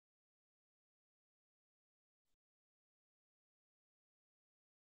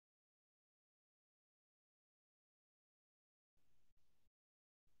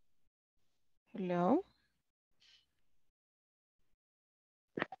Hello.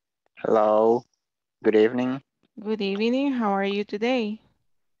 Hello, good evening. Good evening. How are you today?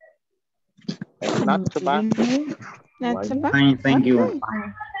 Not too bad. Not so bad. Fine, thank you. Okay.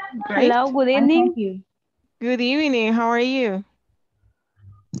 Hello, Great. good evening. Good evening. How are you?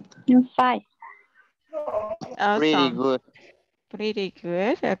 I'm fine. Pretty Awesome. good. Pretty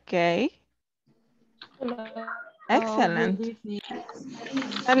good. Okay. Hello, good Excellent. evening.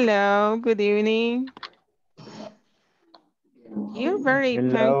 Hello. Good evening. You're very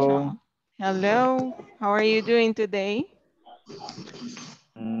Hello. punctual. Hello. How are you doing today?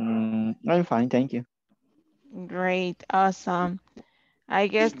 I'm fine, thank you. Great. Awesome. I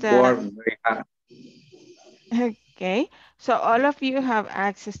guess Work that, very hard. okay. So all of you have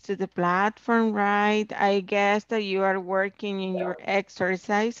access to the platform, right? I guess that you are working in your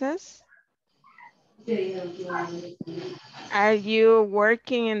exercises. Are you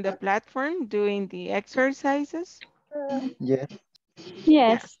working in the platform doing the exercises? Yes.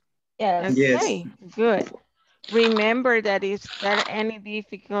 Yes. Yes, yes. Yes. Okay, good. Remember that if there any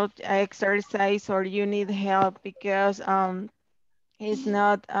difficult exercise or you need help because it's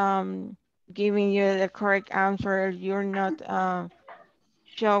not giving you the correct answer, you're not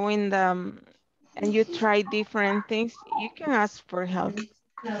showing them and you try different things, you can ask for help.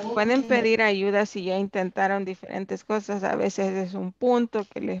 Pueden pedir ayuda si ya intentaron diferentes cosas. A veces es un punto,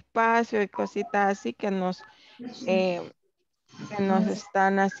 que el espacio y cositas así eh, que nos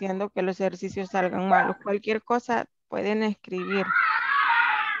están haciendo que los ejercicios salgan malos. Cualquier cosa pueden escribir.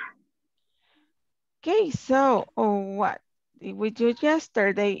 Okay, so what did we do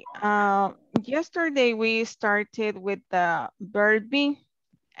yesterday? Yesterday we started with the verb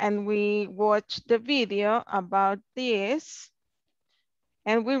and we watched the video about this.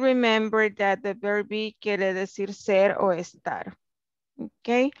 And we remember that the verb be quiere decir ser o estar.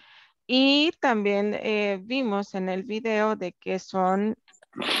 Ok. Y también vimos en el video de que son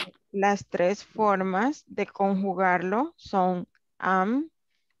las tres formas de conjugarlo. Son am,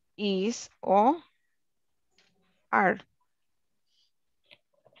 is o are.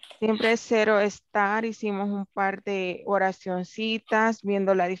 Siempre es ser o estar. Hicimos un par de oracioncitas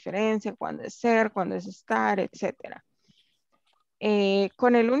viendo la diferencia, cuándo es ser, cuándo es estar, etcétera.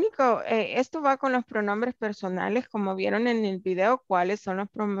 Con el único, esto va con los pronombres personales, como vieron en el video, ¿cuáles son los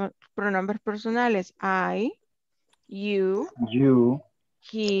pronombres personales? I, you, You,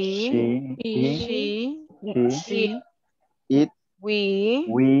 he, Y, she, she, y, it, we,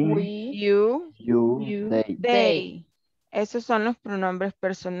 we, we, you, you, you, they. they. they. Esos son los pronombres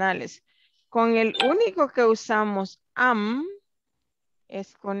personales. Con el único que usamos am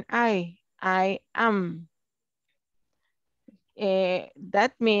es con I am.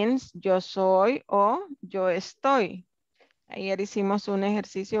 That means yo soy o yo estoy. Ayer hicimos un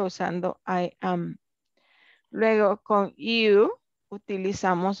ejercicio usando I am. Luego con you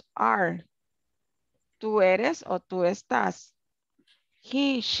utilizamos are. Tú eres o tú estás.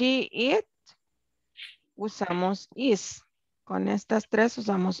 He, she, it usamos is. Con estas tres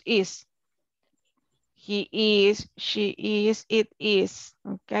usamos is. He is, she is, it is.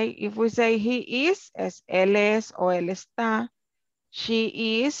 Okay. If we say he is, es él es o él está.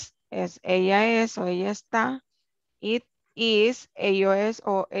 She is, es ella es o ella está. It is, ello es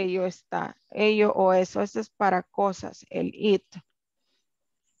o ello está. Ello o eso es para cosas, el it.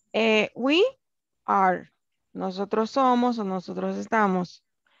 We are, nosotros somos o nosotros estamos.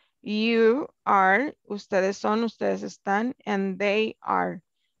 You are, ustedes son, ustedes están. And they are,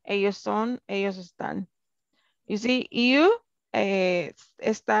 ellos son, ellos están. You see, you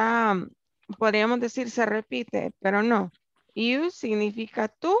está, podríamos decir se repite, pero no. You significa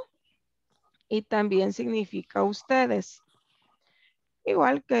tú y también significa ustedes.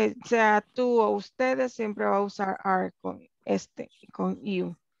 Igual que sea tú o ustedes, siempre va a usar are con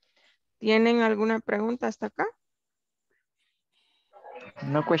you. ¿Tienen alguna pregunta hasta acá?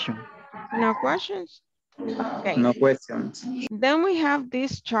 No question. No questions? Okay. No questions. Then we have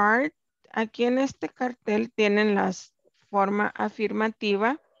this chart. Aquí en este cartel tienen las forma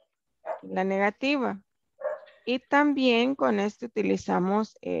afirmativa y la negativa. Y también con este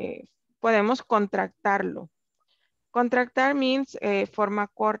utilizamos, podemos contractarlo. Contractar means forma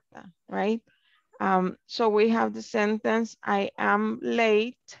corta, right? So we have the sentence, I am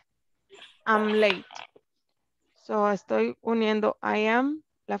late. I'm late. So estoy uniendo I am,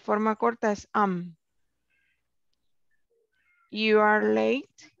 la forma corta es am. You are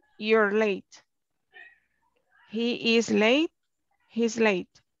late, you're late. He is late, he's late.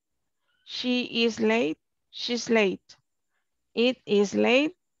 She is late, she's late. It is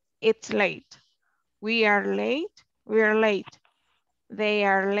late, it's late. We are late, we're late. They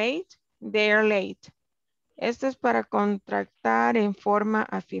are late, They are late. Esto es para contractar en forma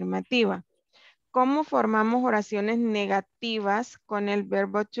afirmativa. ¿Cómo formamos oraciones negativas con el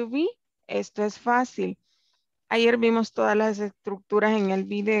verbo to be? Esto es fácil. Ayer vimos todas las estructuras en el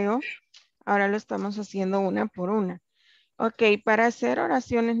video. Ahora lo estamos haciendo una por una. Ok, para hacer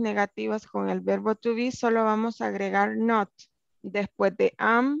oraciones negativas con el verbo to be, solo vamos a agregar not después de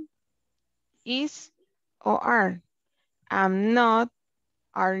am, is o are. Am not,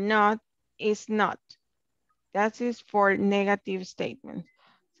 are not, is not. That is for negative statements.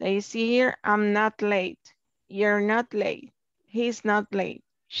 So you see here, I'm not late. You're not late. He's not late.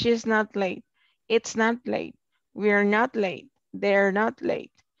 She's not late. It's not late. We're not late. They're not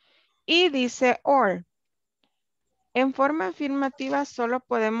late. Y dice or. En forma afirmativa solo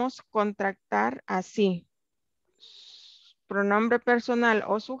podemos contractar así. Pronombre personal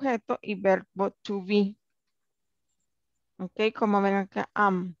o sujeto y verbo to be. Ok, como ven acá,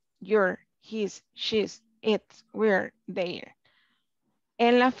 am, you're, his, she's, it's, we're, they're.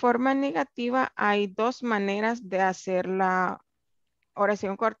 En la forma negativa hay dos maneras de hacer la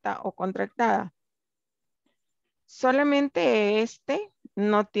oración corta o contractada. Solamente este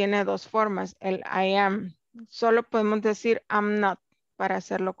no tiene dos formas, el I am. Solo podemos decir I'm not para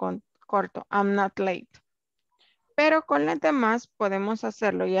hacerlo corto, I'm not late. Pero con las demás podemos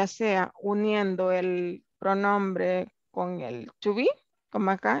hacerlo ya sea uniendo el pronombre con el to be,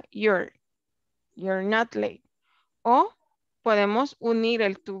 como acá, you're not late. O podemos unir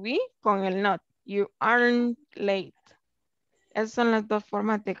el to be con el not, you aren't late. Esas son las dos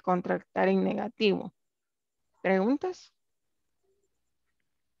formas de contractar en negativo. ¿Preguntas?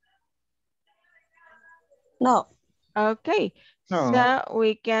 No. Okay, No. so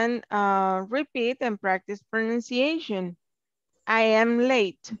we can repeat and practice pronunciation. I am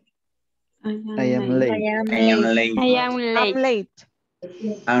late. I am late. I am late. I am late. I'm late.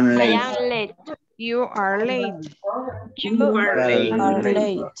 I'm I late. am late. You are late. You are late.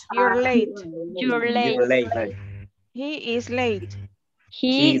 late. You're late. You're late. You're late. He is late.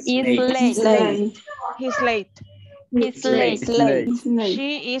 He He's is late. late. He's late. He's late. Late.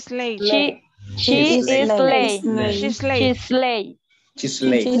 She is late. She is late. She's late. She's late. She's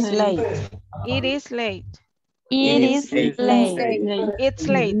late. She's late. It is late. It is late. late. It's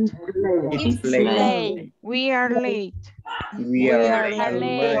late. It's It's late. late. We are late. We are Are late.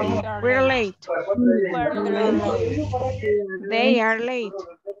 late. We're late. We're late. They are late.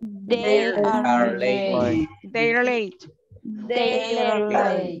 They are Are late. late. They're late. They are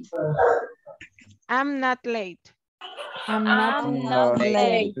late. I'm not late. I'm not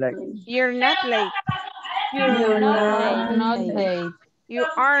late. Late. You're not late. You're not late. You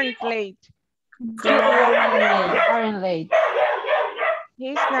aren't late. You aren't late.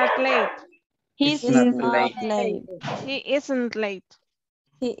 He's not late. He's not not late. late. He isn't late.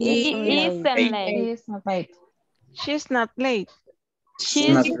 He isn't late. He's not late. She's not late.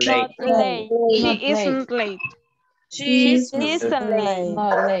 She's not late. She isn't late. She isn't late.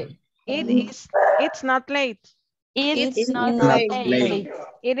 Not late. It's not late. It's not Not late. late.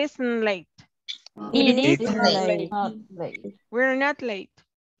 It isn't late. It isn't late. Not late. We're not late.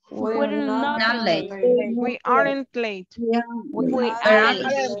 We're not late. We aren't late. We Are aren't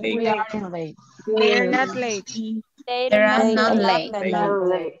late. We are late. They're not late. They're not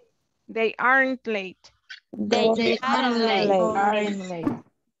late. They aren't late. They aren't late. Aren't late.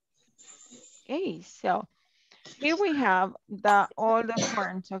 Okay, so here we have all the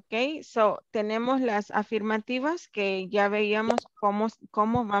forms, okay? So tenemos las afirmativas que ya veíamos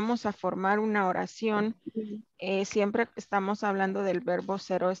cómo vamos a formar una oración. Siempre estamos hablando del verbo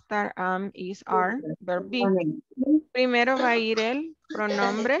ser o estar, am, is, are, verb be. Primero va a ir el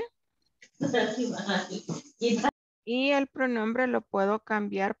pronombre. Y el pronombre lo puedo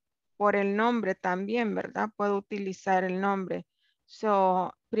cambiar por el nombre también, ¿verdad? Puedo utilizar el nombre.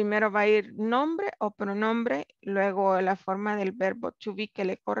 So, primero va a ir nombre o pronombre, luego la forma del verbo to be que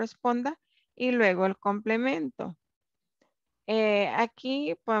le corresponda y luego el complemento.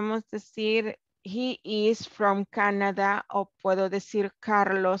 Aquí podemos decir he is from Canada o puedo decir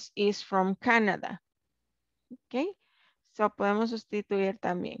Carlos is from Canada. Ok. So, podemos sustituir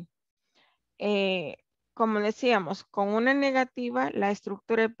también. Como decíamos, con una negativa, la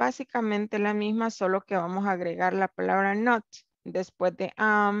estructura es básicamente la misma, solo que vamos a agregar la palabra not. Después de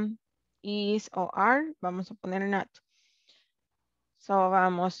am, is o are, vamos a poner not. So,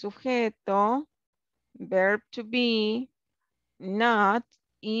 vamos sujeto, verb to be, not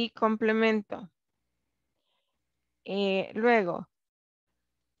y complemento. Luego,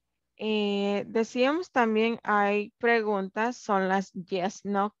 decíamos también hay preguntas, son las yes,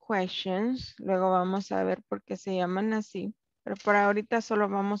 no questions. Luego vamos a ver por qué se llaman así. Pero por ahorita solo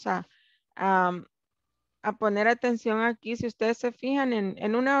vamos a a poner atención aquí. Si ustedes se fijan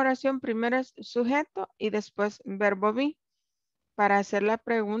en una oración, primero es sujeto y después verbo be. Para hacer la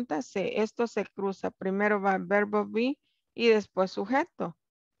pregunta, esto se cruza. Primero va verbo be y después sujeto.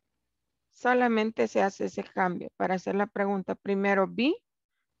 Solamente se hace ese cambio para hacer la pregunta. Primero be,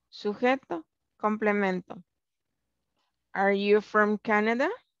 sujeto, complemento. Are you from Canada?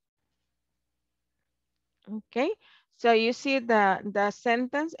 Okay. So you see the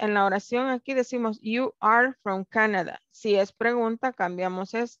sentence. En la oración aquí decimos you are from Canada. Si es pregunta,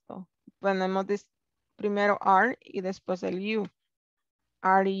 cambiamos esto. Ponemos primero are y después el you.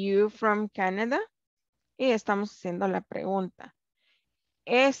 Are you from Canada? Y estamos haciendo la pregunta.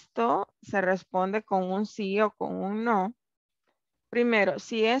 Esto se responde con un sí o con un no. Primero,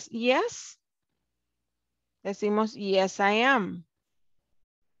 si es yes, decimos yes I am.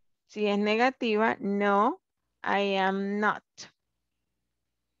 Si es negativa, no, I am not.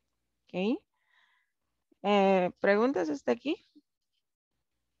 Ok. ¿Preguntas hasta aquí?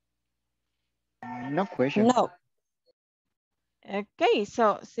 No question. No. Ok,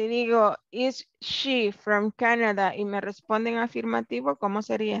 so si digo, is she from Canada? Y me responden afirmativo, ¿cómo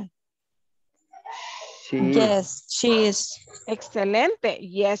sería? She Yes, she is. Excelente,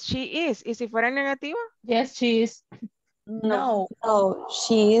 yes she is. ¿Y si fuera negativa? Yes, she is. No. No,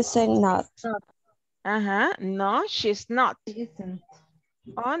 she isn't not. Ajá, no, she's not. She isn't.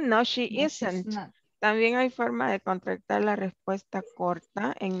 Oh, no, she No, she's isn't. not. También hay forma de contractar la respuesta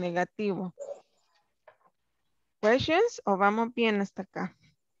corta en negativo. ¿Questions o vamos bien hasta acá?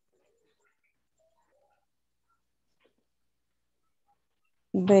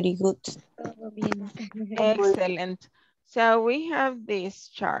 Very good. Excellent. So we have this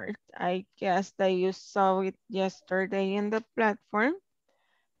chart. I guess that you saw it yesterday in the platform.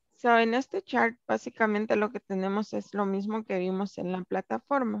 So en este chart básicamente lo que tenemos es lo mismo que vimos en la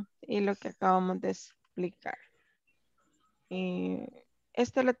plataforma y lo que acabamos de explicar.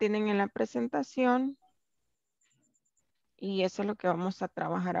 Esto lo tienen en la presentación y eso es lo que vamos a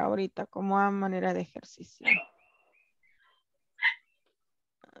trabajar ahorita como a manera de ejercicio.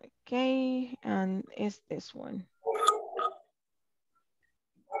 Okay, and it's this one.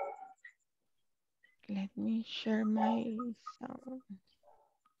 Let me share my sound.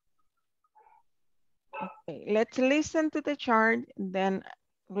 Okay, let's listen to the chart, then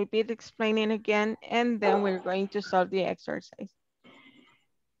repeat explaining again, and then we're going to solve the exercise.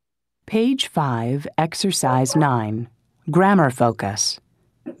 Page 5, Exercise 9. Grammar focus.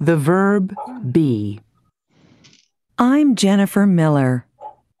 The verb be. I'm Jennifer Miller.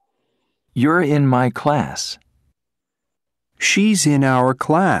 You're in my class. She's in our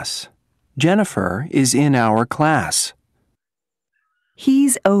class. Jennifer is in our class.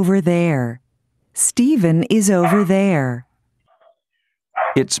 He's over there. Stephen is over there.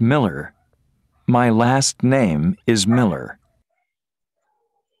 It's Miller. My last name is Miller.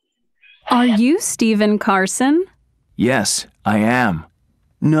 Are you Stephen Carson? Yes, I am.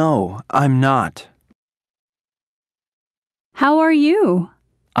 No, I'm not. How are you?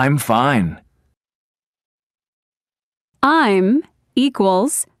 I'm fine. I'm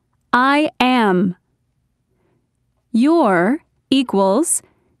equals I am. You're equals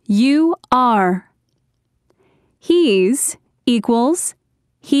you are. He's equals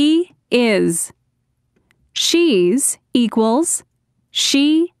he is. She's equals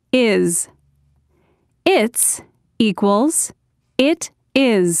she is. It's equals it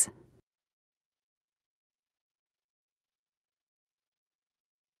is.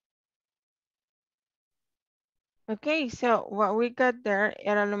 Okay, so what we got there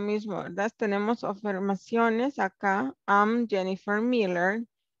era lo mismo, ¿verdad? Tenemos afirmaciones acá. I'm Jennifer Miller.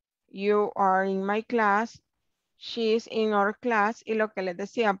 You are in my class. She's in our class. Y lo que les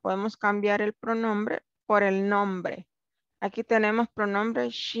decía, podemos cambiar el pronombre por el nombre. Aquí tenemos pronombre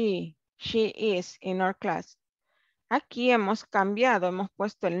she. She is in our class. Aquí hemos cambiado, hemos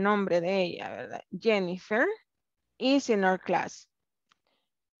puesto el nombre de ella, ¿verdad? Jennifer is in our class.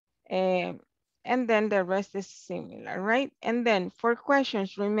 And then the rest is similar, right? And then for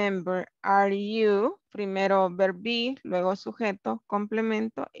questions, remember, are you, primero verb be, luego sujeto,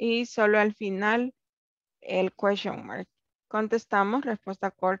 complemento, y solo al final el question mark. Contestamos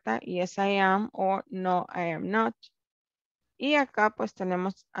respuesta corta, yes I am, o no I am not. Y acá pues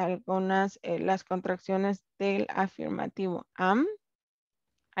tenemos algunas, las contracciones del afirmativo. Am,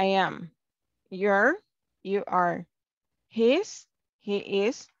 I am. You're, you are. His, he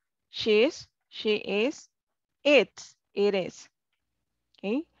is. She's, she is. It is.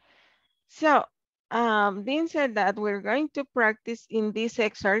 Okay. So, Dean said that we're going to practice in this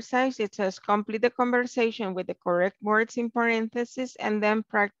exercise. It says complete the conversation with the correct words in parentheses and then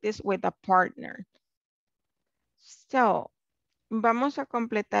practice with a partner. So, vamos a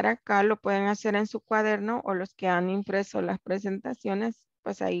completar acá, lo pueden hacer en su cuaderno o los que han impreso las presentaciones,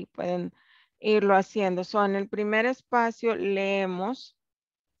 pues ahí pueden irlo haciendo. So, en el primer espacio leemos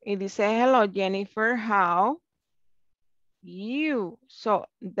y dice, hello Jennifer, how you. So,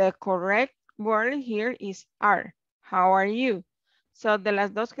 the correct word here is are. How are you? So, de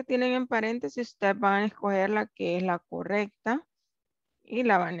las dos que tienen en paréntesis, ustedes van a escoger la que es la correcta y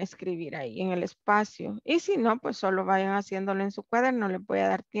la van a escribir ahí en el espacio. Y si no, pues solo vayan haciéndolo en su cuaderno, les voy a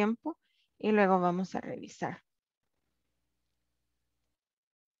dar tiempo y luego vamos a revisar.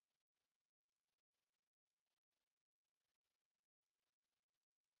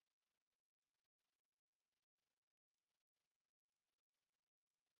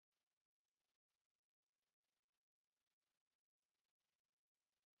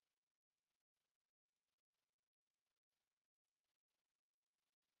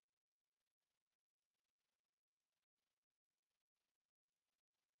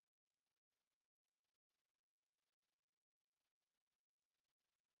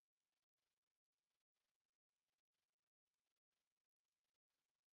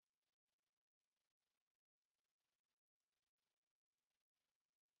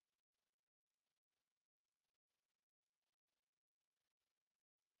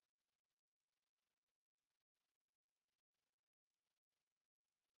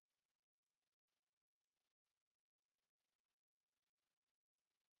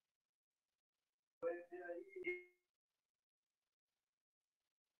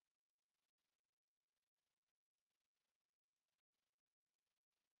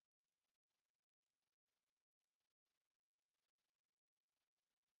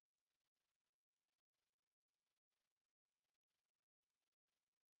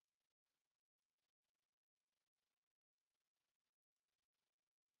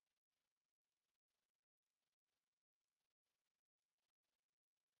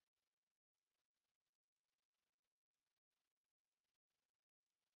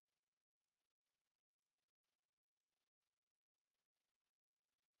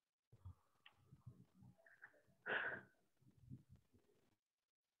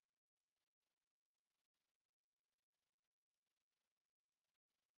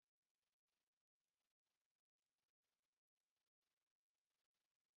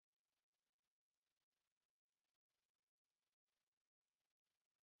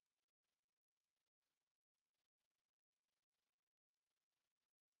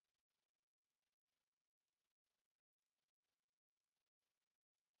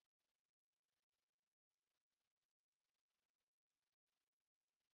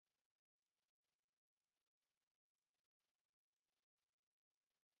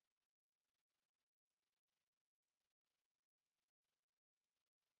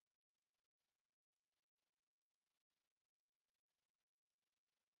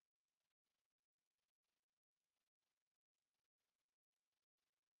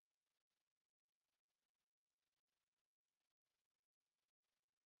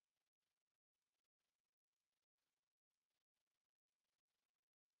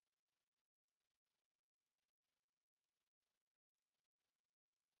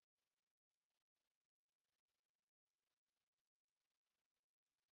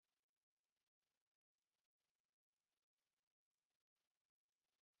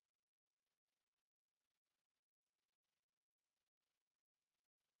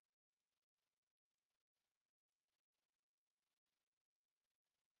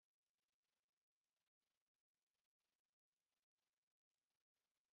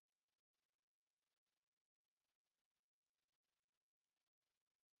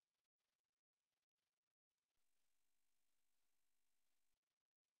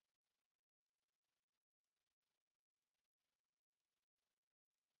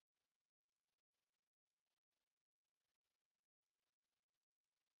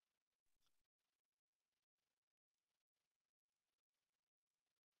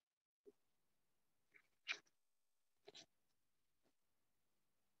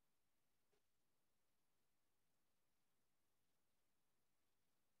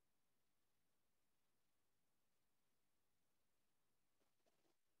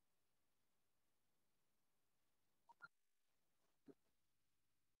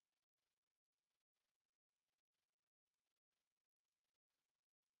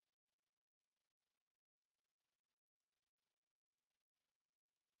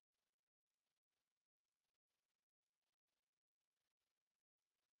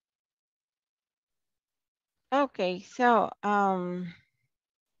 Okay, so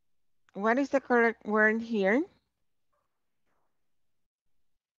what is the correct word here?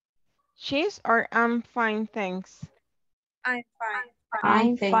 She's or I'm fine, thanks. I'm fine.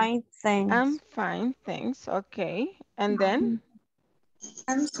 I'm Thanks. fine, thanks. Okay, and then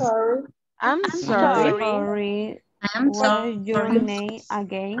I'm sorry. I'm sorry. Sorry. I'm What sorry. is your name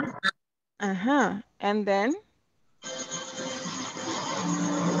again? And then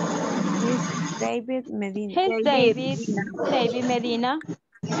He's David Medina. it's David Medina.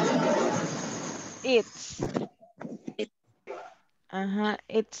 it's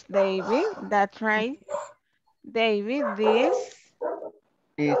it's David. That's right. David, this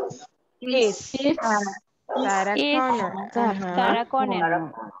It is It's Sarah Connor. Sarah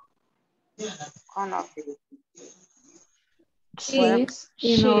Connor. Well, she's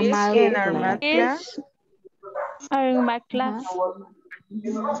in our she's math in our class. math class. Are in my class.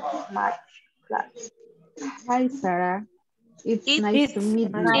 Hi, Sarah. It's nice to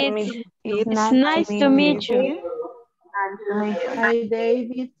meet you. It's nice to meet you. Hi,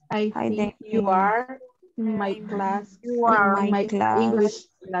 David. I Hi, think you David. are in my class, In in my my English class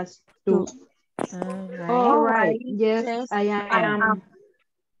class too. too. All All right. right. Yes, I am.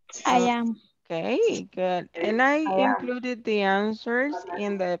 I am. Okay, good. And I included the answers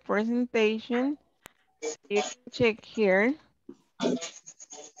in the presentation. You can check here.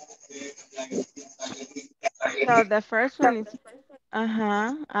 So the first one is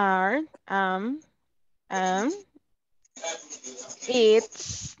are,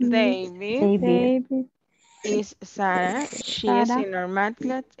 it's David, David. David. is Sarah, she is Sarah. in our math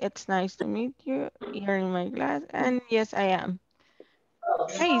class. It's nice to meet you. You're in my class. And yes, I am.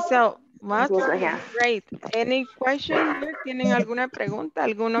 Hey, so that's great. Any question here? ¿Tienen alguna pregunta?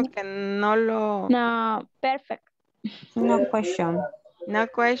 ¿Alguno que no lo... No, perfect. No question. No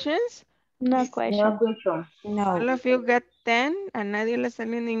questions? No question. No. All of you got 10. ¿A nadie le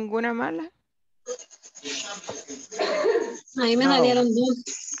salió ninguna mala? Ahí me no. salieron dos.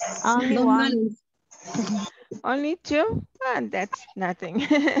 Only Dos one. malos. Only 2? Ah, that's nothing.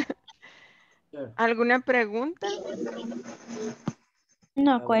 ¿Alguna pregunta?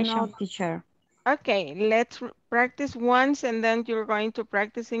 No No, question. teacher. Okay, let's practice once and then you're going to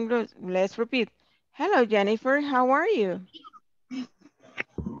practice English. Let's repeat. Hello, Jennifer. How are you?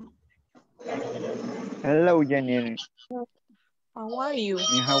 Hello, Jenny. How are you?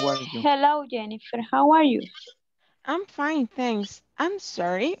 And how are you? Hello, Jennifer. How are you? I'm fine, thanks. I'm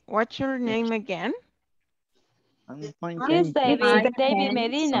sorry. What's your name again? I'm fine, He's thank you. David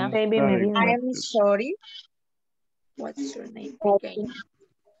Medina. I'm sorry, I'm sorry. What's your name again?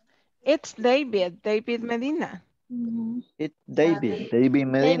 It's David Medina. It's David David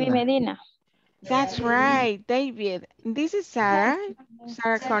Medina. Medina. That's right, David. This is Sarah.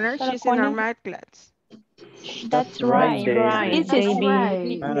 Sarah Connor. Sarah She's in our Connor. math class. That's right, right.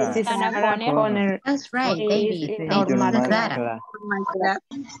 David. This is Sarah. Sarah Connor. That's right, David. This is Thank you, your math Sarah. class.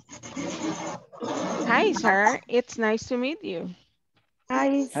 Hi, Sarah. It's nice to meet you. Hi,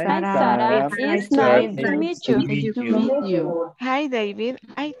 Hi, Hi, Sarah. Sarah. Sarah. It's Sarah. nice to meet you. Nice to meet you. Hi, David.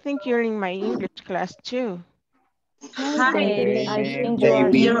 I think you're in my English class too. Hi, David. I David. think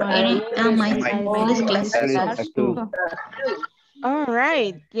you are in You're my in my English English English class class too. too. All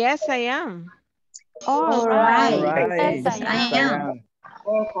right. Yes, I am. All All right. right. Yes, I I Yes, I am. am.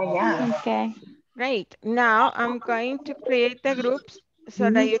 am. Okay. Great. Now I'm going to create the groups so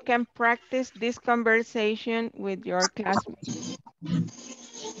that you can practice this conversation with your classmates.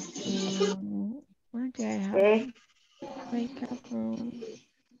 Where do I have wake up room?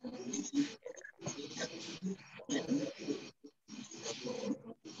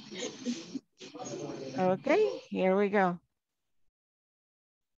 Okay, here we go.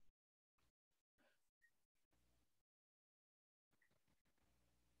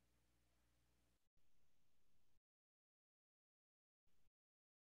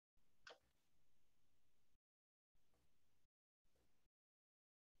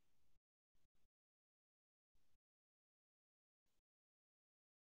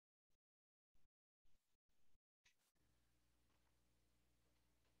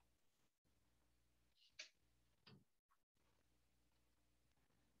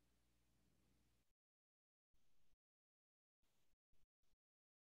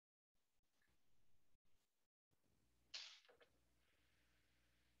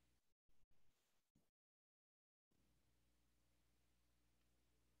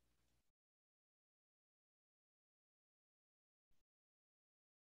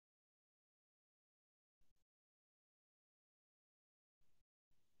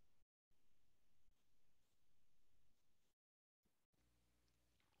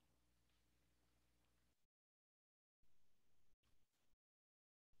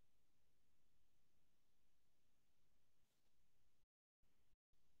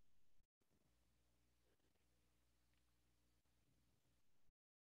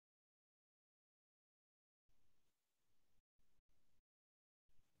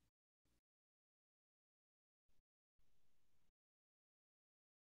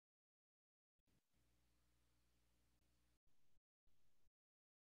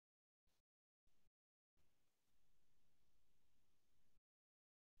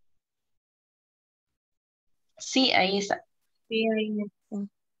 Sí, ahí está. Sí, ahí está.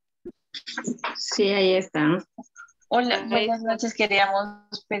 Sí, ahí están. Hola, buenas noches.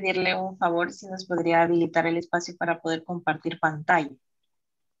 Queríamos pedirle un favor si nos podría habilitar el espacio para poder compartir pantalla.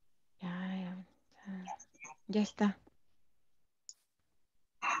 Ya está.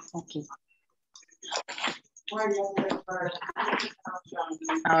 Ok.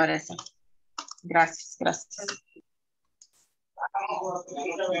 Ahora sí. Gracias, gracias.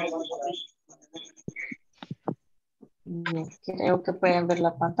 Bien, creo que pueden ver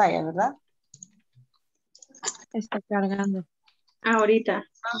la pantalla, ¿verdad? Está cargando. Ahorita.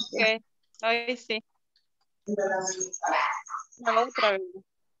 Ok, ahí sí. La otra vez.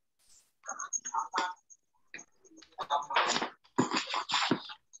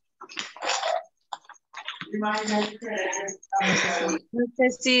 No sé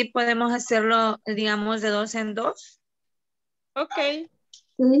si podemos hacerlo, digamos, de 2 en 2. Ok.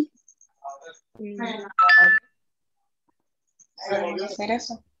 Sí. Podemos hacer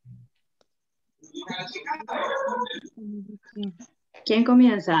eso. ¿Quién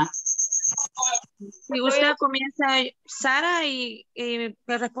comienza? Si gusta, comienza Sara y que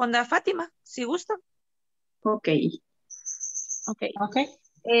responda Fátima, si gusta. Ok. Ok. Ok.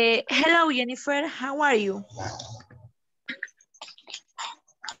 Hello, Jennifer. How are you?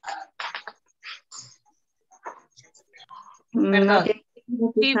 Perdón.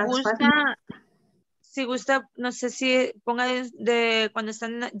 Si gusta, no sé si ponga de cuando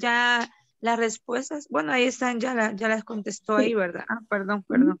están ya las respuestas. Bueno, ahí están, ya las contestó ahí, ¿verdad? Ah, perdón.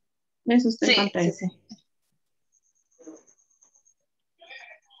 Eso está en Sí, pantalla. sí.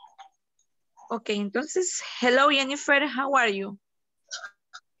 Ok, entonces, hello, Jennifer. How are you?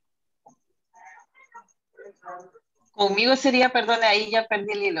 Conmigo sería, perdón, ahí ya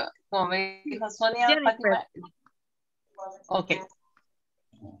perdí el hilo. Como me dijo Sonia, Jennifer. Fátima. Ok.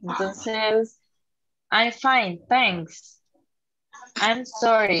 Entonces, I'm fine, thanks. I'm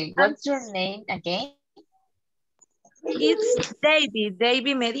sorry. What's your name again? It's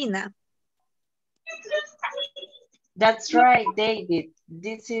David Medina. That's right, David.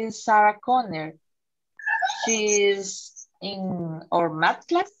 This is Sarah Connor. She's in our math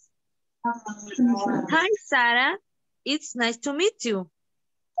class. Hi, Sarah. It's nice to meet you.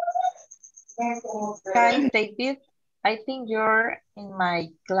 Hi, David. I think you're in my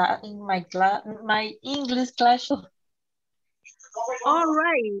English class. All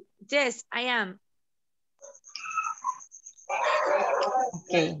right. Yes, I am. Ok,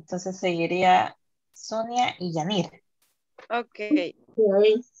 entonces seguiría Sonia y Yanir. Ok.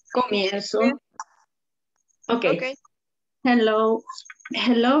 Ok. Comienzo. Ok. Ok. Hello.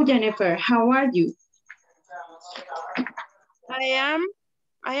 Hello, Jennifer. How are you?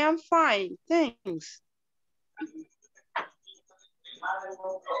 I am fine. Thanks.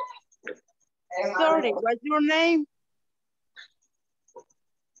 Sorry, what's your name?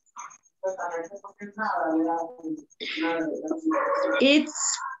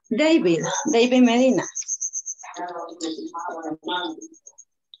 It's David Medina.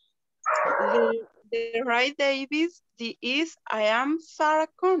 The right Davis, the is I am Sarah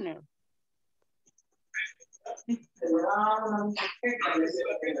Connor.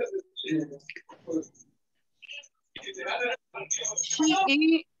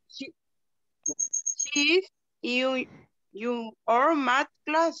 She is you are math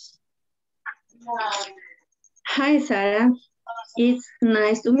class. Hi, Sarah. It's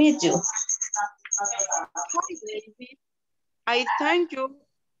nice to meet you. Hi, David. I thank you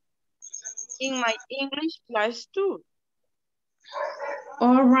in my English class too.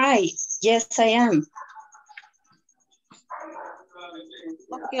 All right. Yes, I am.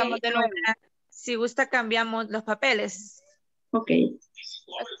 Ok, Estamos de nuevo. ahora, si gusta, cambiamos los papeles. Ok.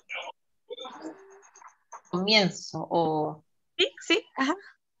 Comienzo o... Sí, ajá.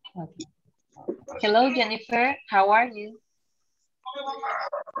 Okay. Hello, Jennifer. How are you?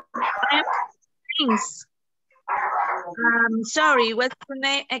 I am thanks. Sorry, what's your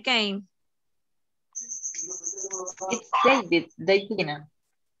name again? It's David. Davidina.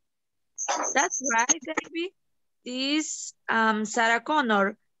 That's right, David. This Sarah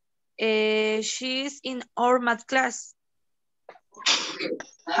Connor. She's in our math class.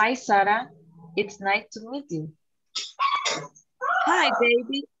 Hi, Sarah. It's nice to meet you. Hi,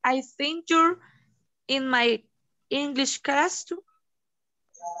 David. I think you're in my English class too.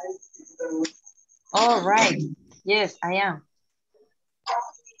 All right. Yes, I am.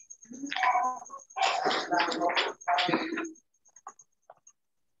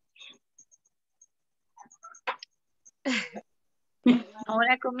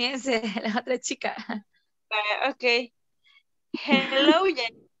 Ahora comience la otra chica. Okay. Hello,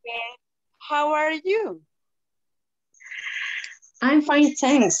 Jennifer. How are you? I'm fine,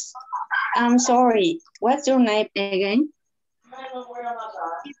 thanks. I'm sorry. What's your name again?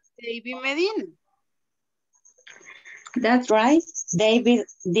 David Medina. That's right, David.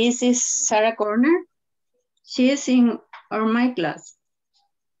 This is Sarah Corner. She is in my class.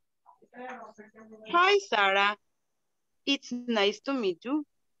 Hi, Sarah. It's nice to meet you.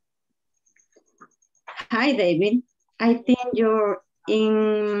 Hi, David. I think you're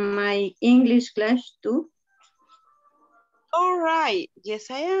in my English class too. All right.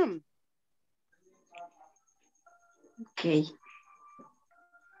 Yes, I am. Okay.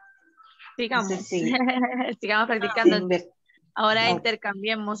 Sigamos. Sí. Sigamos practicando. Ahora No.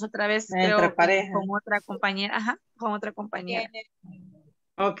 intercambiemos otra vez, Entre creo, pareja. con otra compañera. Ajá, con otra compañera.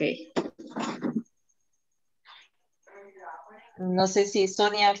 Okay. No sé si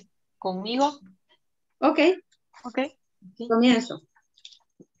Sonia conmigo. Okay. Okay. Comienzo.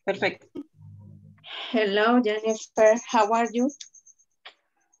 Perfecto. Hello, Jennifer. How are you?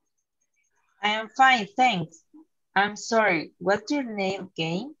 I am fine, thanks. I'm sorry. What's your name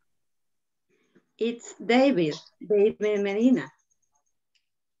again? It's David Medina.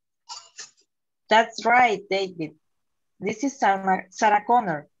 That's right, David. This is Sarah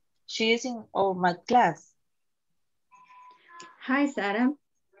Connor. She is in my class. Hi, Sarah.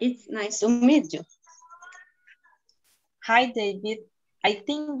 It's nice to meet you. Hi, David. I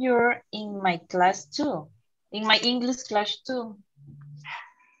think you're in my class too. In my English class too.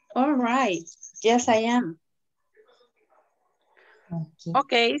 All right. Yes, I am.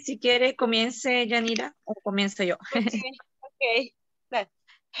 Okay, si quiere, comience Yanira o comienzo yo. Okay.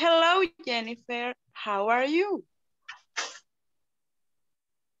 Hello, Jennifer. How are you?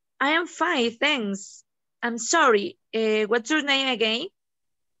 I am fine, thanks. I'm sorry. What's your name again?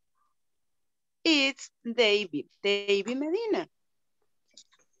 It's David Medina.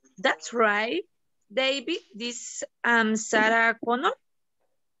 That's right. David, this Sarah Connor.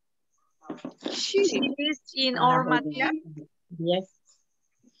 She is in our math class. Yes.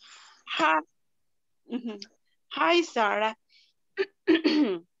 Hi. Hi, Sarah.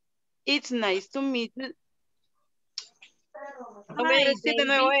 It's nice to meet you. Hi,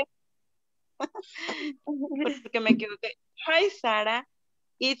 David. Porque me equivoqué. Hi, Sarah.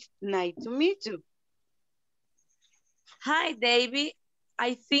 It's nice to meet you. Hi, David.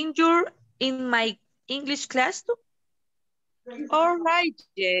 I think you're in my English class too. All right,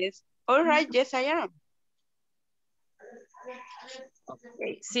 yes. All right, yes, I am.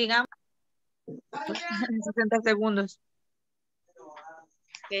 Okay, sigamos. 60 segundos.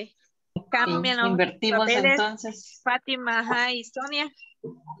 Okay. Cambian los Invertimos papeles. entonces. Fátima, ajá, y Sonia.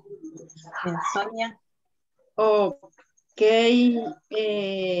 En Sonia. ¿Quién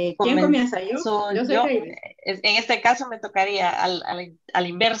comienza? ¿Yo? Yo soy David. En este caso me tocaría a la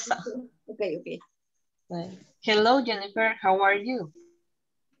inversa. Okay. Hello, Jennifer. How are you?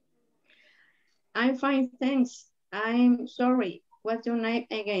 I'm fine, thanks. I'm sorry. What's your name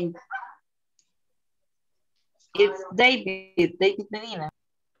again? It's David Medina.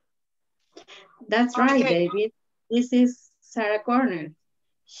 That's right, David. This is Sarah Corner.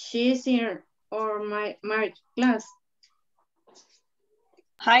 She's in my marriage class.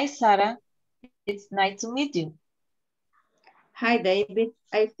 Hi, Sarah. It's nice to meet you. Hi, David.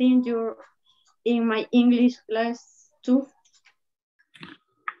 I think you're in my English class too.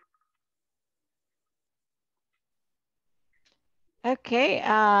 Okay,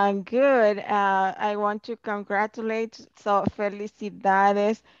 good. I want to congratulate, so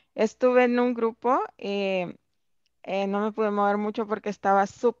felicidades. Estuve en un grupo, no me pude mover mucho porque estaba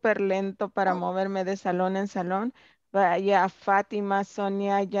súper lento para moverme de salón en salón. Ya Fátima,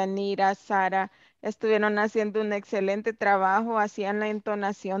 Sonia, Yanira, Sara estuvieron haciendo un excelente trabajo, hacían la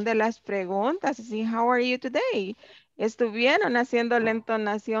entonación de las preguntas, así, how are you today? Estuvieron haciendo la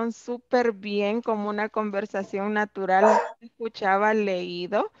entonación súper bien, como una conversación natural, no se escuchaba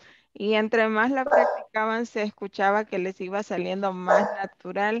leído, y entre más la practicaban, se escuchaba que les iba saliendo más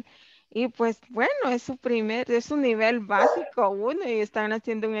natural. Y pues bueno, es su nivel básico uno y están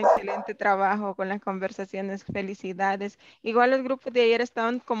haciendo un excelente trabajo con las conversaciones. Felicidades. Igual los grupos de ayer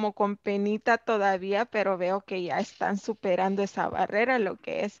estaban como con penita todavía, pero veo que ya están superando esa barrera, lo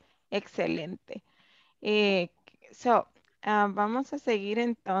que es excelente. Eh, Vamos a seguir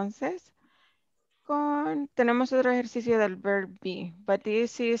entonces tenemos otro ejercicio del verb be, but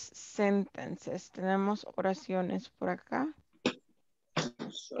this is sentences. Tenemos oraciones por acá,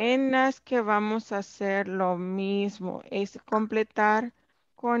 en las que vamos a hacer lo mismo, es completar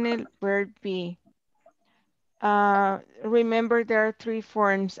con el verb be. Remember there are three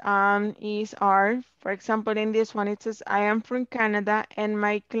forms, is, are. For example, in this one it says, I am from Canada and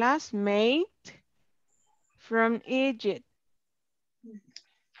my classmate from Egypt.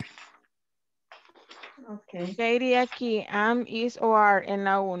 Okay. ¿Qué iría aquí? Am, is o are en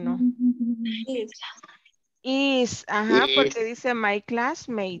la 1. Is, ajá, porque dice my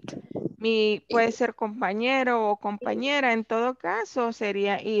classmate. Puede ser compañero o compañera. En todo caso,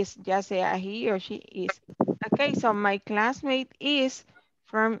 sería is, ya sea he o she is. Okay, so my classmate is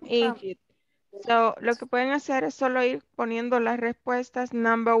from Egypt. So, lo que pueden hacer es solo ir poniendo las respuestas.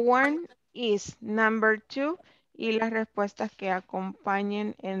 Number 1 is, number 2 y las respuestas que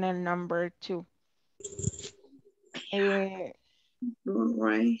acompañen en el number 2. Right.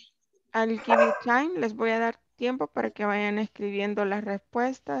 I'll give you time. Les voy a dar tiempo para que vayan escribiendo las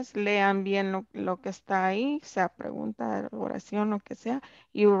respuestas. Lean bien lo que está ahí, sea pregunta, oración, lo que sea.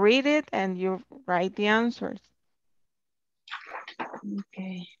 You read it and you write the answers.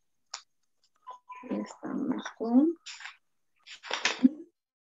 Okay. Estamos con...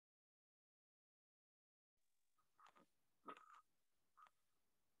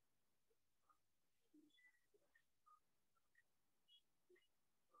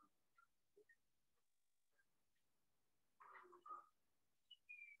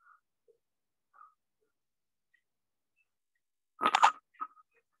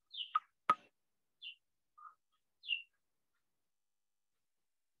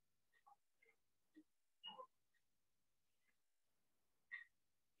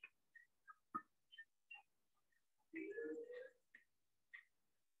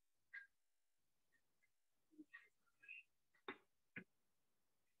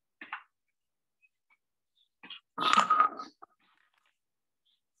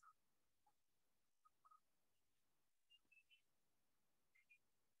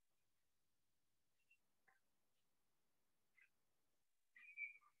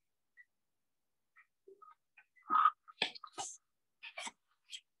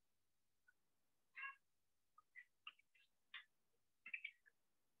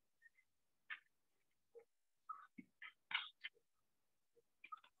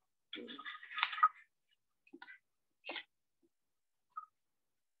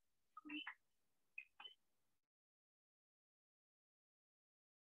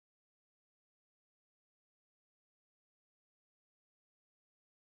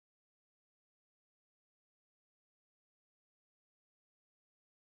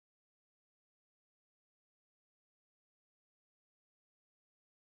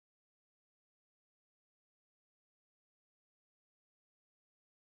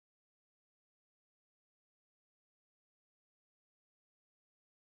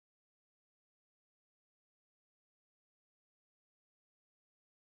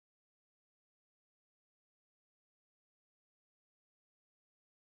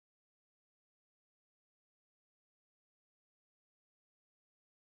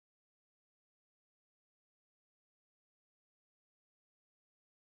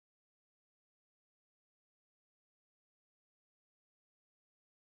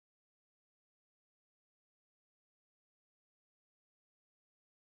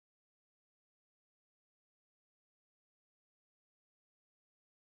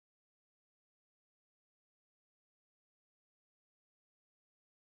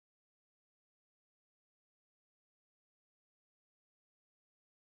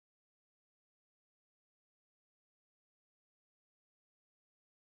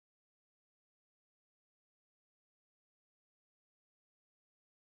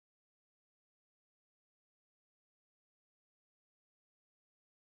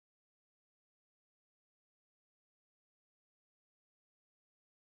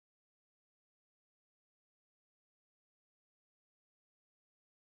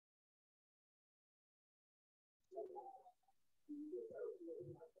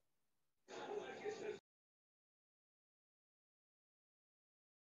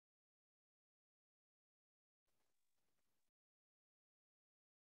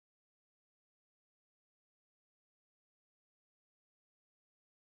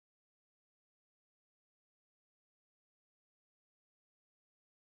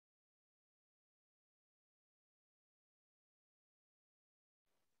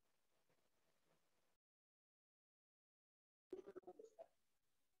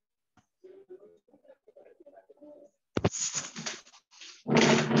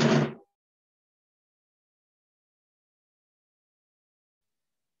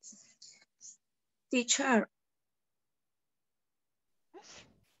 Teacher.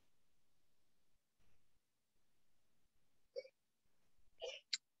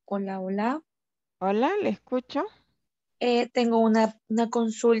 Hola, hola. Hola, le escucho. Tengo una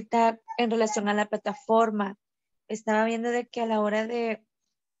consulta en relación a la plataforma. Estaba viendo de que a la hora de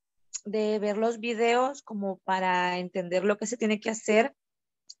ver los videos, como para entender lo que se tiene que hacer,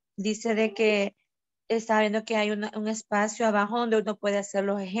 dice de que estaba viendo que hay un espacio abajo donde uno puede hacer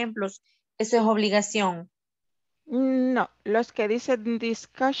los ejemplos. Eso es obligación. No, los que dicen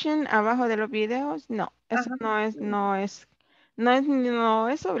discussion abajo de los videos, no, eso Ajá. no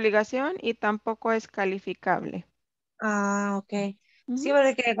es obligación y tampoco es calificable. Ah, ok. Sí, Ujú.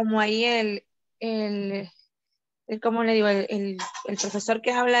 porque como ahí ¿cómo le digo? El profesor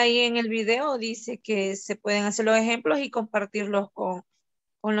que habla ahí en el video dice que se pueden hacer los ejemplos y compartirlos con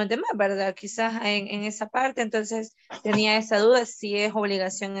los demás, ¿verdad? Quizás en esa parte, entonces tenía esa duda si es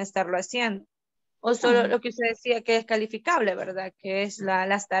obligación estarlo haciendo. O solo No, lo que usted decía que es calificable, ¿verdad? Que es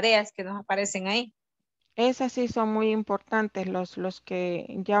las tareas que nos aparecen ahí. esas sí son muy importantes, los que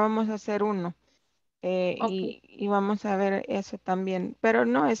ya vamos a hacer uno. Ok. Y vamos a ver eso también. Pero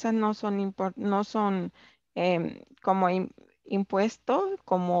no, esas no son como impuestos, Es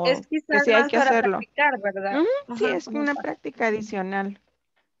como que quizás sí hay más que para hacerlo. practicar, ¿verdad? Ujú, sí, Ajá, es como una para... práctica adicional.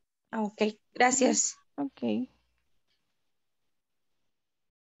 Ah, ok, gracias. Ok.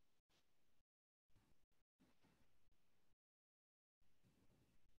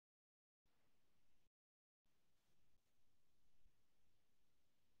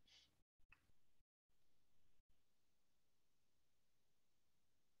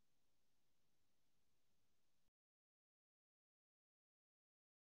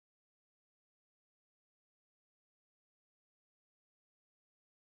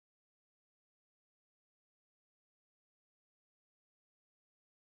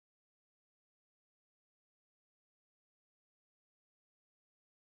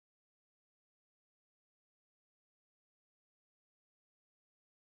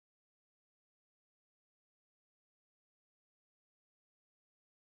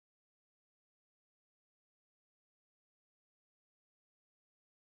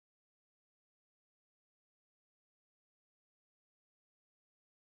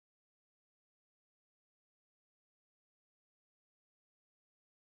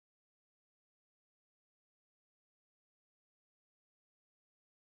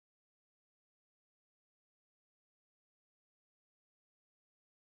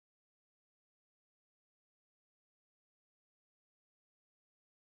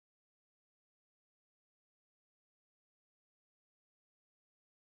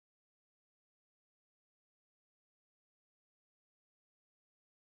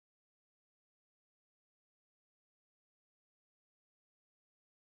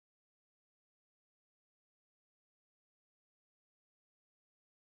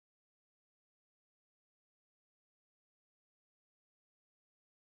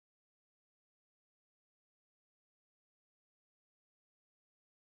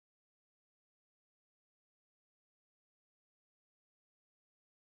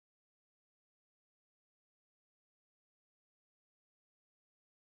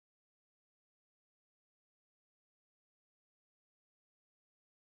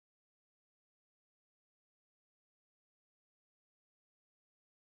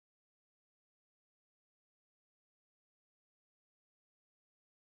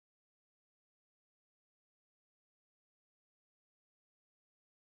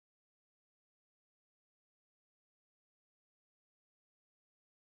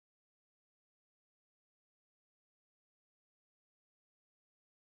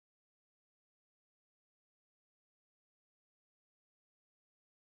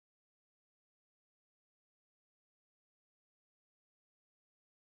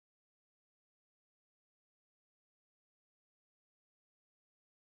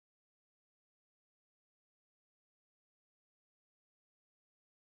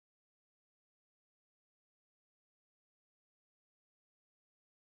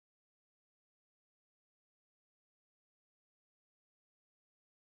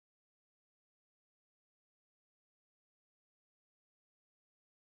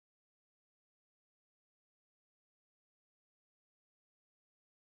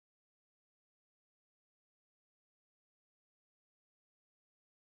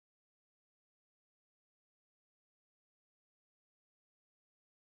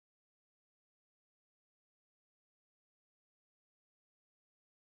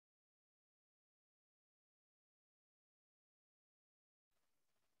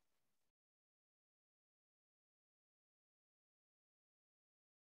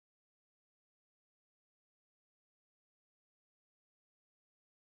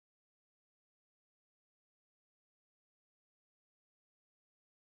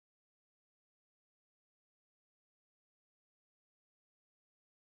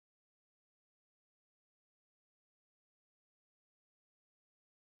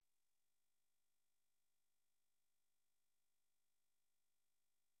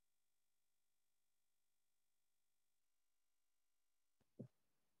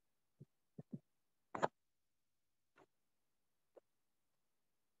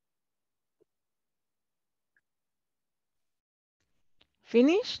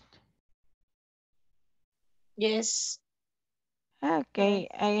 Finished? Yes. Okay,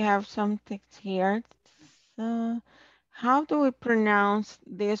 I have some text here. So, how do we pronounce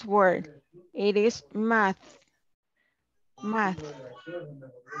this word? It is math. Math.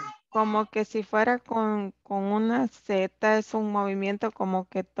 Como que si fuera con una Z, es un movimiento como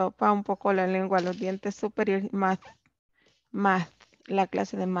que topa un poco la lengua, los dientes superiores. Math. Math. La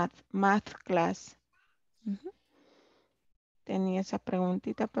clase de math. Math class. Tenía esa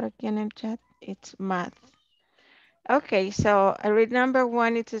preguntita por aquí en el chat. It's math. Okay, so I read number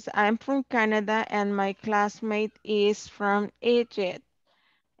one. It says, I'm from Canada and my classmate is from Egypt.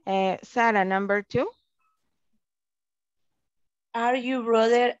 Sarah, number two. Are you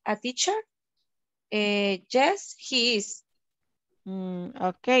brother a teacher? Yes, he is.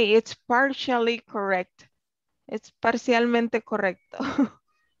 Okay, it's partially correct. Es parcialmente correcto.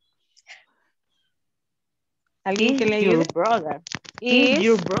 ¿Alguien que le ayude? Your brother. Is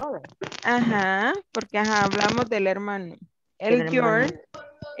Your brother. Ajá, porque hablamos del hermano. El your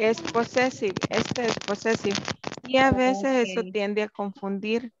es possessive, este es possessive. Y a veces eso tiende a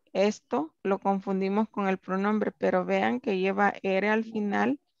confundir. Esto lo confundimos con el pronombre, pero vean que lleva R al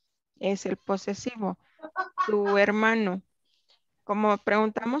final, es el posesivo. Tu hermano. Como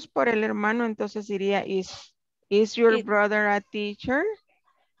preguntamos por el hermano, entonces diría is your brother a teacher?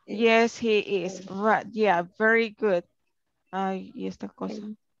 Yes, he is. Right. Yeah, very good. Ay, y esta cosa.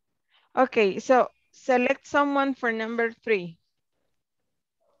 Okay, so select someone for number three.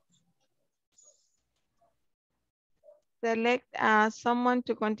 Select someone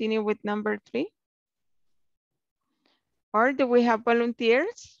to continue with number three. Or do we have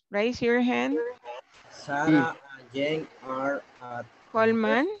volunteers? Raise your hand. Sarah and Jane are at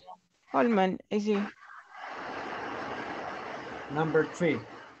Holman. Holman, is he? number three.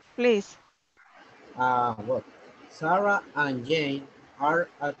 Please. What? Sarah and Jane are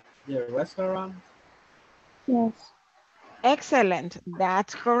at the restaurant. Yes. Excellent.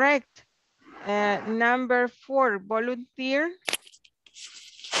 That's correct. Number four, volunteer.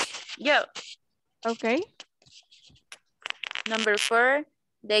 Yo. Okay. Number four,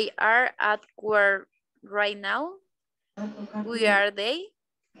 they are at work right now. We are they.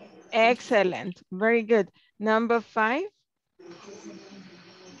 Excellent. Very good. Number five.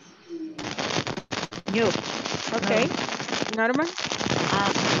 You. Okay. Norma.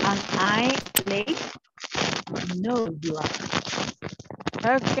 Am I late? No, you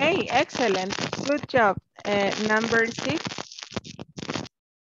are. Okay, excellent. Good job. Number six.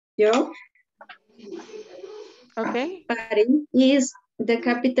 Yo. Okay. Paris is the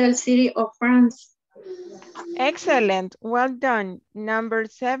capital city of France. Excellent. Well done. Number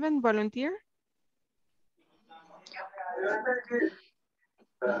seven, volunteer.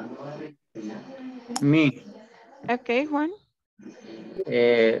 Me. Okay, Juan.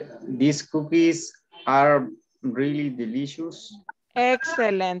 These cookies are really delicious.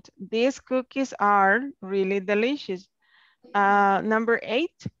 Excellent. These cookies are really delicious. Number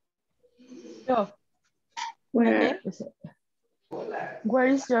eight. Yo. Where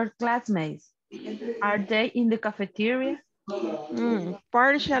Is your classmates? Are they in the cafeteria?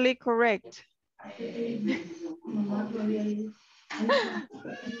 Partially correct.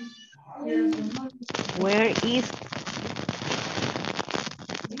 Where is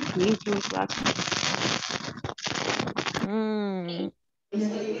your classmate?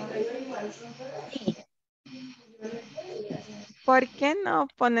 ¿Por qué no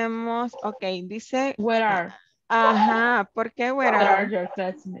ponemos? Ok, dice. Where are? Ajá, ¿por qué where are? Your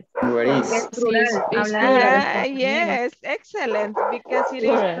classmates? Where is? es plural. Yes, excellent, because it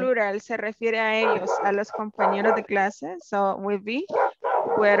is plural. Se refiere a ellos, a los compañeros de clase. So will be,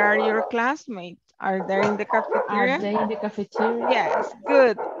 where are your classmates? Are they in the cafeteria? Are they in the cafeteria? Yes,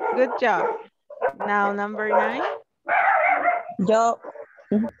 good. Good job. Now number nine. Yo.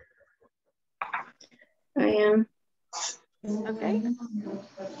 I am. Okay.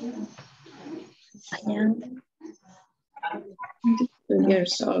 I am 22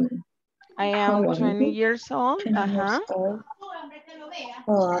 years old. I am 20 years old.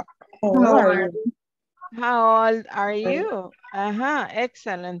 How old are you?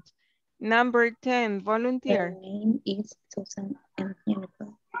 Excellent. Number 10, volunteer. Their name is Susan and Jennifer.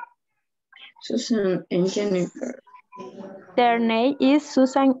 Susan and Jennifer. Their name is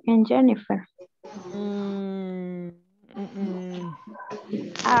Susan and Jennifer.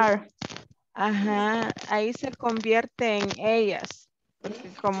 Are. Ahí se convierte en ellas. Porque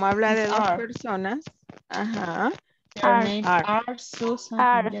como habla de dos personas. Their names are Susan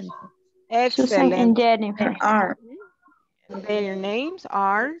and Jennifer. Excellent. Susan and Jennifer. Are. Their names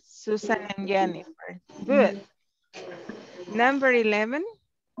are Susan and Jennifer. Good. Number 11,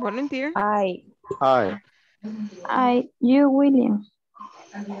 volunteer. I. You, William.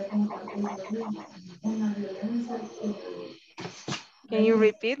 Can you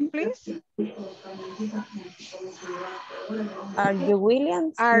repeat, please? Are you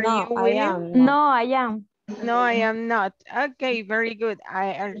Williams? Are No, you I William? am. No, I am. No, I am not. Okay, very good.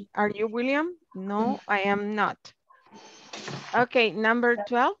 Are you William? No, I am not. Okay, number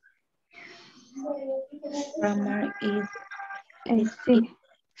 12. Grammar is Sí.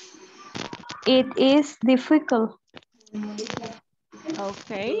 It is difficult.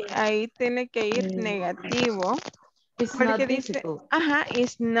 Ok, ahí tiene que ir negativo. It's Porque not dice, difficult. ajá,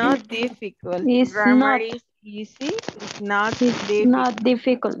 it's not difficult. It's Grammar not. is easy. It's not It's difficult. not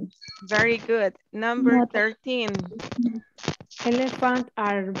difficult. Very good. Number Not. 13. Elephants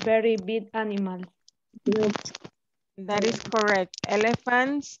are very big animals. That is correct.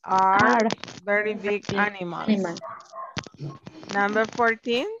 Elephants are Are. very big animals. Number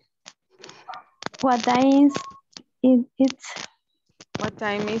 14. What time is it? What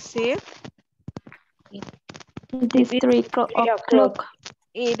time is it? It is 3 o'clock.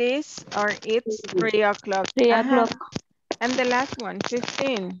 It is or it's 3 o'clock. 3 o'clock. And the last one,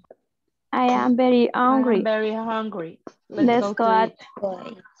 15. I am very hungry. Very hungry. Let's go out.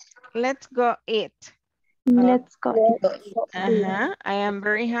 Let's go eat. Let's go. I am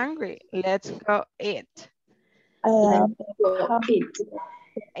very hungry. Let's go eat.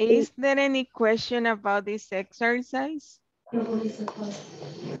 Is there any question about this exercise?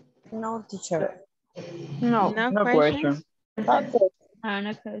 No, teacher. No questions?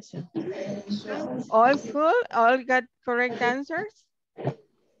 No question. All cool? All got correct answers?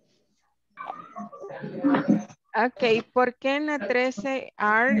 Ok, ¿por qué en la 13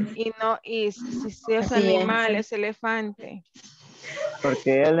 are y no is? Si es animal, es elefante.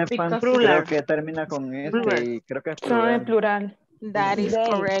 Porque elephant creo que termina con este y creo que es plural. Plural. That is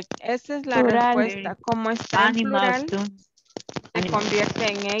correct. Esa es la respuesta. Como está en plural, se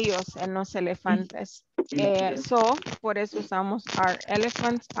convierte en ellos, en los elefantes. Por eso usamos are.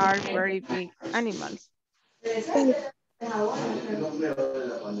 Elephants are very big animals.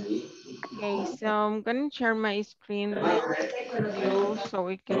 Okay, so I'm going to share my screen with you so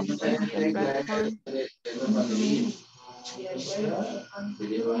we can see the platform.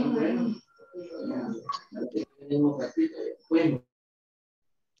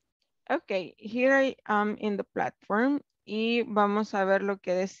 Ok, here I am in the platform y vamos a ver lo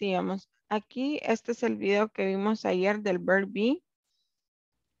que decíamos. Aquí, este es el video que vimos ayer del verb be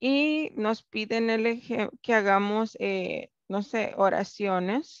y nos piden que hagamos, no sé,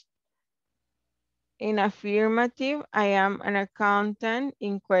 oraciones. In affirmative, I am an accountant.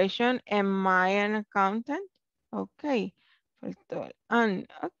 In question, am I an accountant? Okay, faltó el an.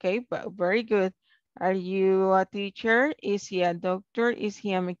 Okay, but very good. Are you a teacher? Is he a doctor? Is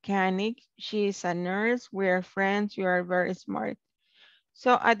he a mechanic? She is a nurse. We are friends. You are very smart.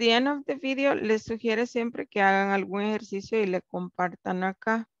 So at the end of the video, les sugiere siempre que hagan algún ejercicio y le compartan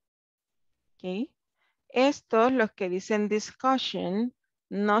acá. Okay. Estos, los que dicen discussion,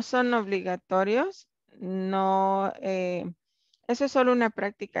 no son obligatorios. No, eso es solo una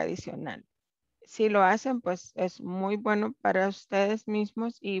práctica adicional. Si lo hacen, pues es muy bueno para ustedes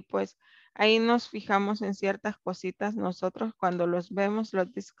mismos y pues ahí nos fijamos en ciertas cositas nosotros cuando los vemos,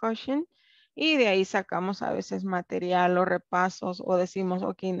 los discussion, y de ahí sacamos a veces material o repasos o decimos,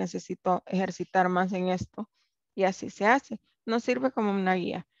 ok, necesito ejercitar más en esto y así se hace. Nos sirve como una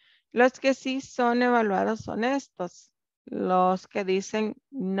guía. Los que sí son evaluados son estos, los que dicen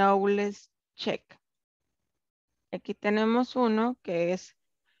knowledge check. Aquí tenemos uno que es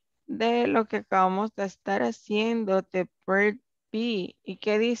de lo que acabamos de estar haciendo de verb be. ¿Y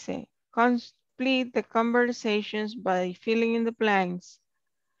qué dice? Complete the conversations by filling in the blanks.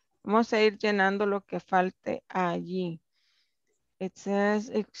 Vamos a ir llenando lo que falte allí. It says,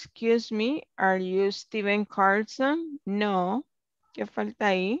 excuse me, are you Steven Carlson? No. ¿Qué falta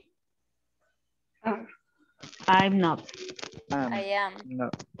ahí? I'm not. I am. No.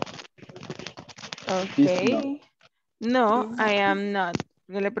 Ok. No, I am not.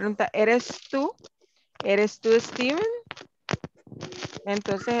 Le pregunta, ¿eres tú? ¿Eres tú Steven?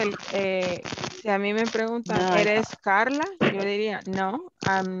 Entonces, si a mí me preguntan, No, ¿eres Carla? Yo diría, no,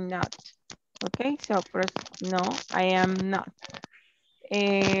 I'm not. Ok, so first, no, I am not.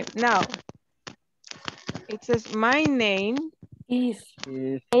 Now, it says, my name Is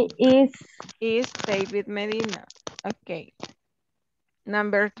is David Medina. Ok.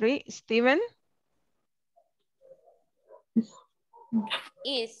 Number 3, Steven.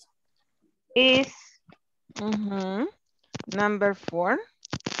 Is. Number 4.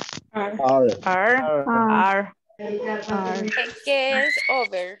 are. Are. Are. ¿Qué es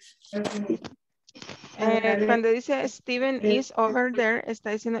over? Cuando dice Steven is over there,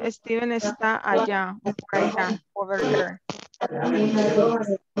 está diciendo Steven está allá o por allá, over there.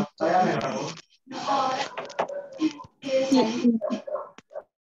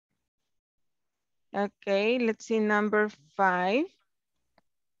 Okay, let's see number 5.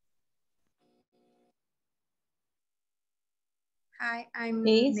 Hi, I'm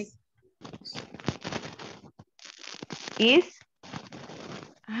Is.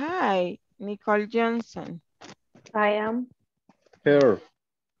 Hi, Nicole Johnson. I am. Her.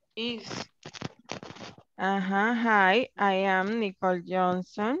 Is. Ajá, hi, I am Nicole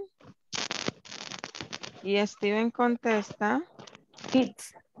Johnson. Y Steven contesta.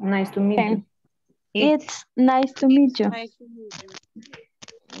 It's nice to meet you. It's nice to meet you. Nice to meet you.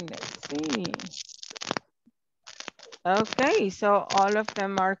 Let's see. Okay, so all of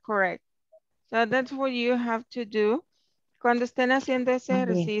them are correct. So that's what you have to do. Cuando estén haciendo ese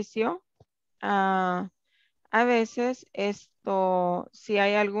ejercicio, a veces si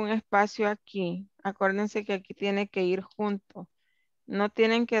hay algún espacio aquí, acuérdense que aquí tiene que ir junto. No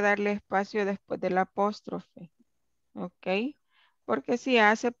tienen que darle espacio después del apóstrofe, ¿ok? Porque si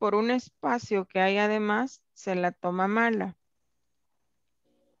hace por un espacio que hay además, se la toma mala.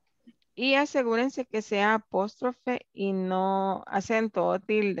 Y asegúrense que sea apóstrofe y no acento o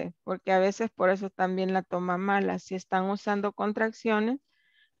tilde, porque a veces por eso también la toma mala. Si están usando contracciones,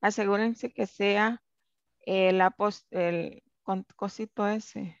 asegúrense que sea el cosito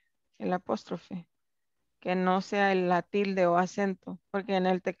ese, el apóstrofe, que no sea la tilde o acento, porque en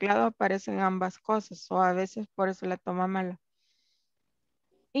el teclado aparecen ambas cosas o a veces por eso la toma mala.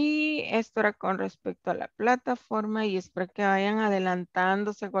 Y esto era con respecto a la plataforma y espero que vayan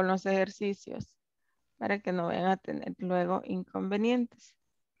adelantándose con los ejercicios para que no vayan a tener luego inconvenientes.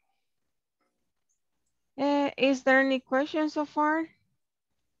 Is there any questions so far?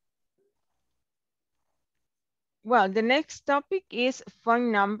 Well, the next topic is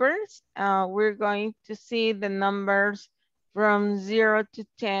phone numbers. We're going to see the numbers from 0 to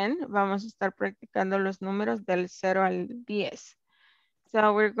 10. Vamos a estar practicando los números del 0 al 10.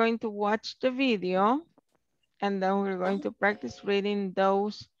 So we're going to watch the video and then we're going to practice reading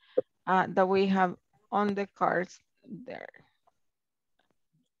those that we have on the cards there.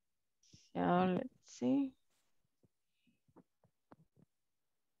 So let's see.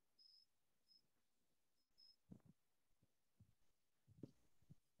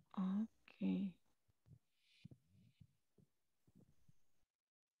 Okay.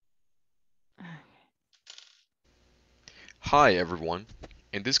 Hi everyone.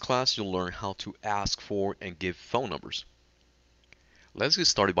 In this class you'll learn how to ask for and give phone numbers. Let's get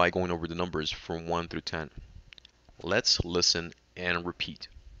started by going over the numbers from 1 through 10. Let's listen and repeat.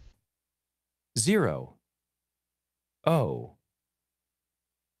 0, 0,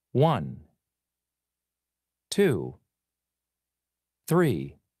 1, 2,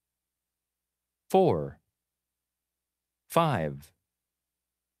 3, 4, 5,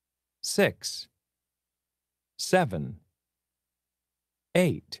 6, 7,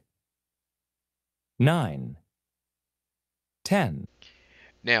 8, 9, 10.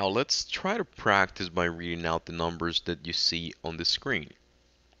 Now let's try to practice by reading out the numbers that you see on the screen.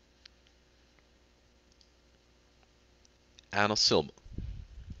 Ana Silva.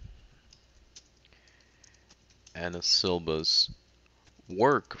 Ana Silva's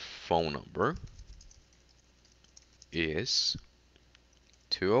work phone number is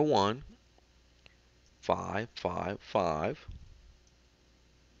 201 555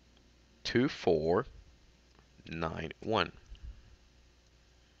 2491.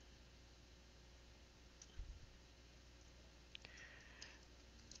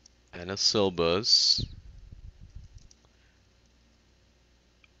 Ana Silva's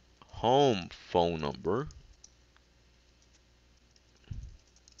home phone number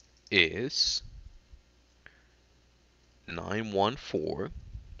is 914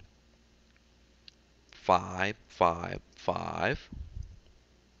 555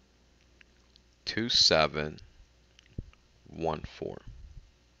 2714.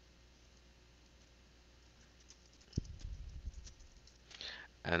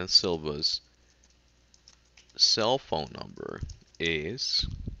 Ana Silva's cell phone number is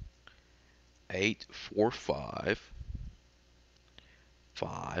 845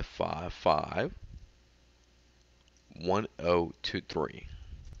 555 1023.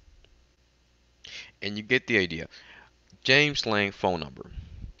 And you get the idea. James Lang phone number.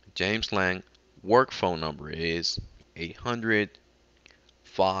 James Lang work phone number is 800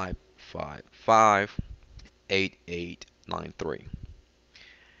 555 8893.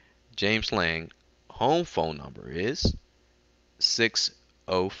 James Lang home phone number is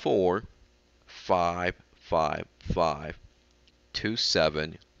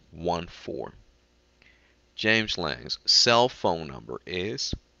 604-555-2714. James Lang's cell phone number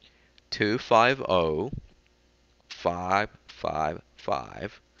is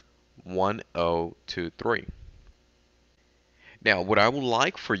 250-555-1023. Now, what I would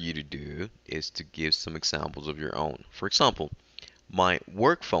like for you to do is to give some examples of your own. For example, my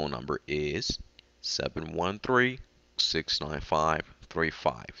work phone number is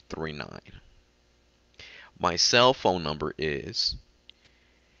 713-695-3539. My cell phone number is,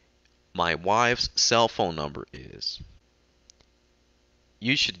 my wife's cell phone number is.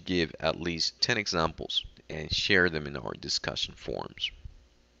 You should give at least 10 examples and share them in our discussion forums.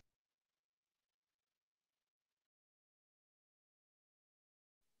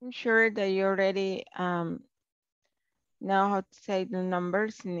 I'm sure that you already know how to say the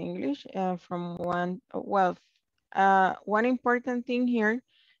numbers in English from one, well, one important thing here,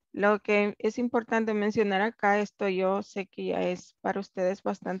 lo que es importante mencionar acá, esto yo sé que ya es para ustedes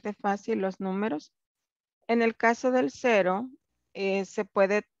bastante fácil los números. En el caso del 0, se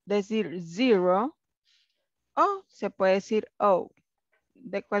puede decir 0 o se puede decir O,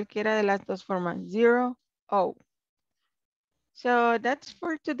 de cualquiera de las dos formas, 0, O. So that's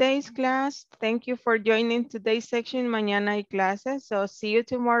for today's class. Thank you for joining today's section. Mañana hay clases, so see you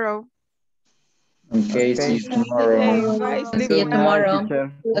tomorrow. Okay, see you tomorrow. Okay, bye, See you tomorrow.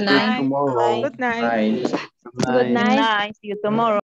 Teacher. Good night. Tomorrow. Good night. Bye. Good night. See you tomorrow.